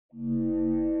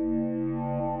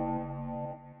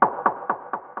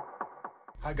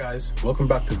Hi guys, welcome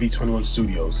back to V21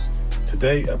 Studios.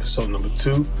 Today, episode number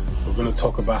 2, we're going to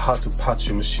talk about how to patch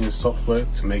your Maschine software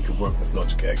to make it work with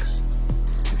Logic X.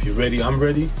 If you're ready, I'm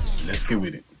ready, let's get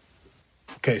with it.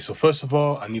 Okay, so first of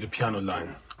all, I need a piano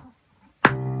line.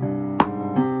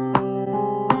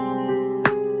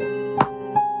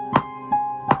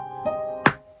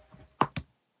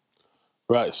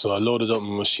 Right, so I loaded up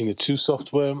my Maschine 2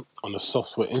 software on the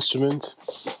software instrument.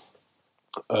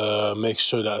 Make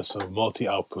sure that it's a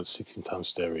multi-output 16x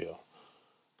stereo.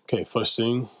 Okay, first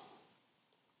thing,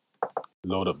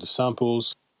 load up the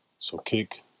samples. So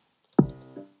kick,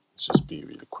 let's just be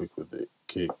really quick with it.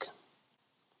 Kick,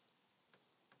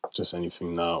 just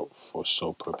anything now for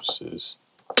show purposes.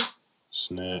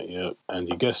 Snare, yep, and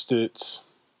you guessed it,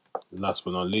 last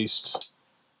but not least,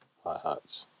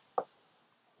 hi-hat.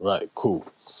 Right, cool.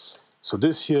 So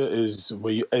this here is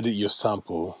where you edit your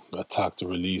sample, attack the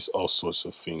release, all sorts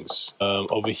of things.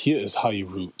 Over here is how you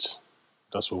route.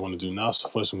 That's what we want to do now. So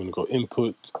first I'm going to go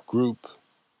input, group,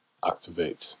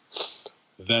 activate.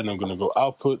 Then I'm going to go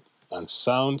output and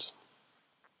sound.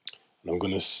 And I'm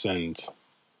going to send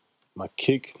my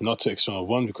kick, not to external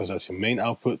 1 because that's your main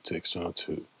output, to external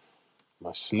 2.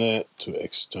 My snare to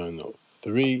external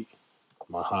 3.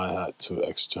 My hi-hat to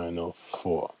external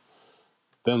 4.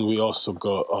 Then we also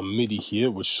got our MIDI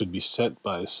here, which should be set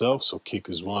by itself. So kick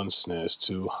is 1, snare is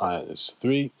 2, hi-hat is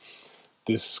 3.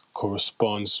 This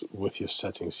corresponds with your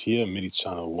settings here, MIDI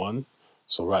channel 1.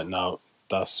 So right now,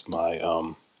 that's my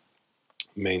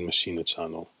main Maschine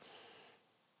channel.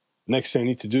 Next thing I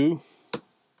need to do,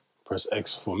 press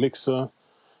X for mixer.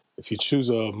 If you choose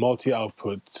a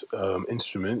multi-output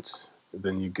instrument,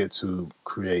 then you get to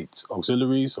create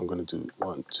auxiliaries. I'm going to do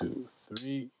 1, 2,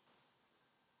 3.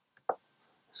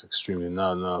 It's extremely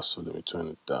loud now, so let me turn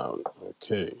it down.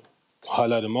 Okay.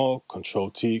 Highlight them all,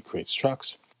 Control-T, creates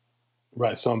tracks.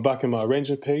 Right, so I'm back in my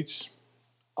arrangement page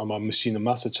on my Maschine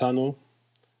master channel.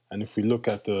 And if we look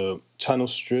at the channel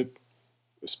strip,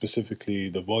 specifically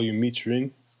the volume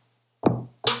metering,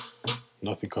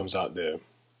 nothing comes out there.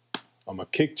 On my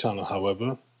kick channel,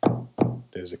 however,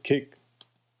 there's a kick,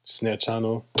 snare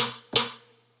channel,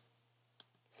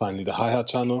 finally the hi-hat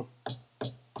channel.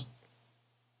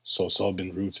 So it's all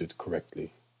been routed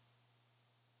correctly.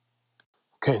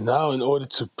 Okay, now in order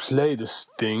to play this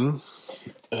thing,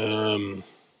 I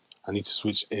need to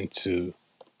switch into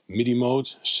MIDI mode,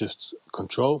 shift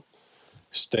control,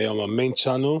 stay on my main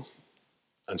channel,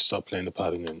 and start playing the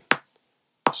pattern in.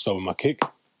 Start with my kick.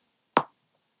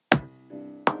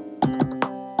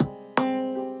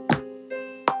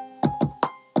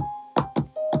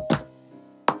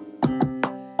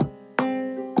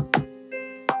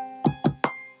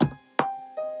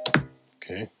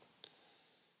 Okay,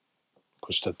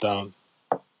 push that down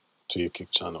to your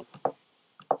kick channel.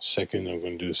 Second, I'm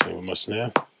going to do the same with my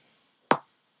snare.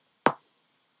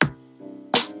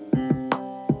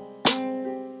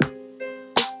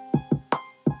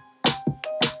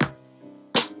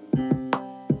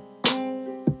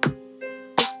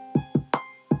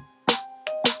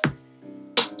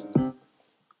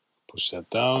 Push that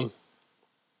down.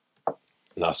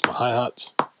 Last, my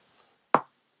hi-hat.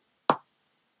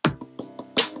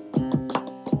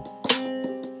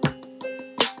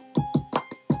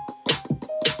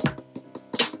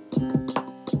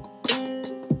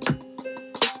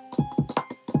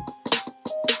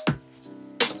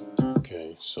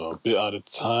 So a bit out of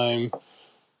time,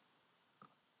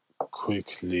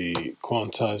 quickly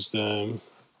quantize them.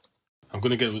 I'm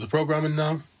going to get with the programming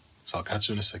now, so I'll catch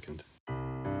you in a second.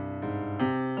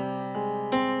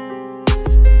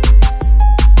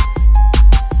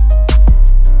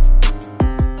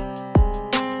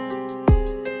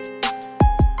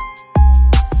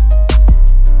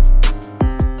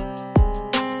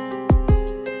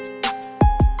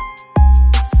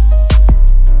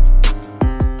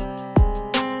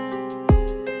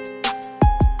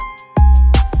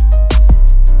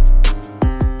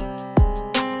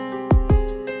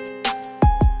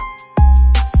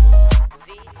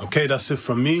 Okay, that's it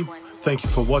from me. Thank you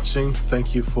for watching.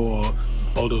 Thank you for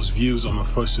all those views on my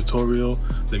first tutorial.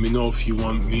 Let me know if you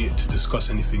want me to discuss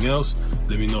anything else.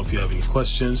 Let me know if you have any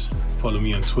questions. Follow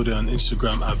me on Twitter and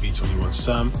Instagram at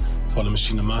V21Sam. Follow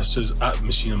Maschine Masters at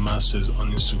Maschine Masters on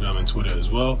Instagram and Twitter as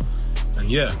well.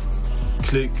 And yeah,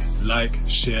 click, like,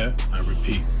 share, and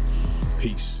repeat.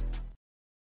 Peace.